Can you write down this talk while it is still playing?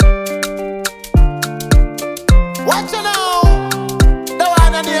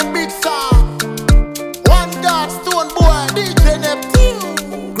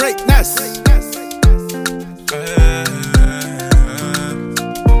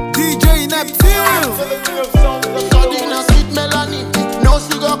Sardine a sweet melanie. No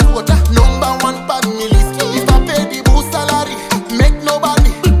sugar quota, number one pan me list. If I pay the boost salary, make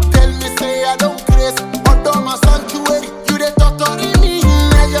nobody tell me say I don't craze. Although my sanctuary, you the torturing me.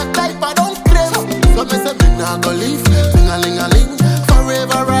 Now your life I don't crave. So me say me nah go leave. Ling-a-ling-a-ling,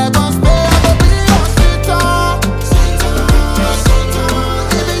 forever I gon' stay. I go be your sweetheart.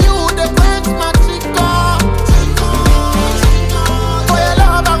 Even you the quench my chico. For your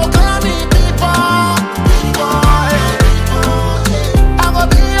love I go call me people. I go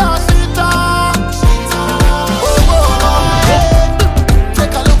be your sweetheart.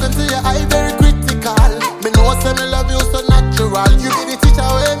 Take a look into your eye, very critical. Me know say me love you so natural. You be the teacher,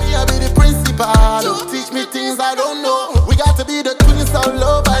 where me I be the principal. Teach me things I don't know. We got to be the twins of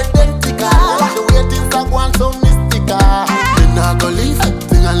love, identical. The way things are going so mystical. Me nah go leave,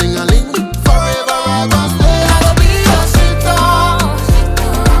 ting-a-ling-a-ling. Forever I gon' stay. I go be your sweetheart.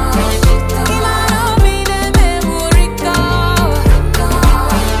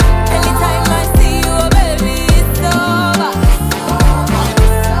 Anytime I see you, baby, it's over.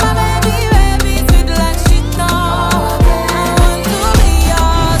 My baby, sweet like Shitto. I want to be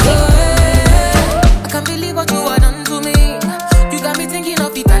yours. I can't believe what you have done to me. You got me thinking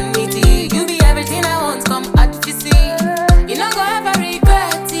of eternity. You be everything I want, come at you see. You not go ever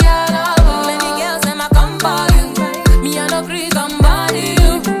regret, yeah, love. Many girls them I come for you. Me I no agree, come body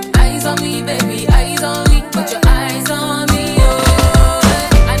you. Eyes on me, baby, eyes on me. Put your eyes on me, oh.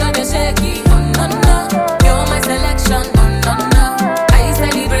 I know they're shaky, oh no no. You're my selection, oh no no. I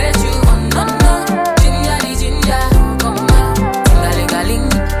celebrate you, oh no no. Ginger, the ginger, come on. Ting-a-ling-a-ling,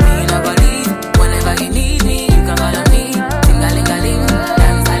 me never leave. Whenever you need me, you can call on me. Ting-a-ling-a-ling,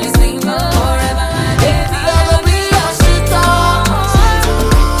 dance all is swing. Forever my baby, I go be your sweetheart.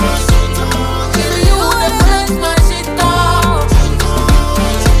 Even you the quench my Shitto.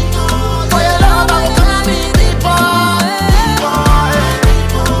 For your love I go call me people.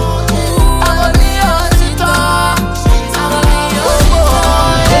 I go be your sweetheart. I go be your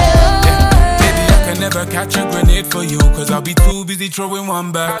sweetheart. Baby, I can never catch a grenade for you, cause I'll be too busy throwing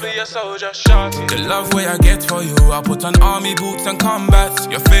one back. I'll be a soldier, shorty. The love way I get for you, I put on army boots and combat.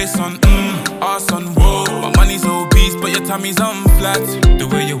 Your face on, ass on, whoa. My money's obese, but your tummy's on flat. The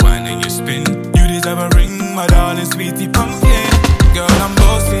way you whine and you spin, you deserve a ring, my darling sweetie pumpkin. Girl, I'm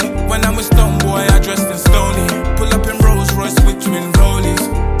both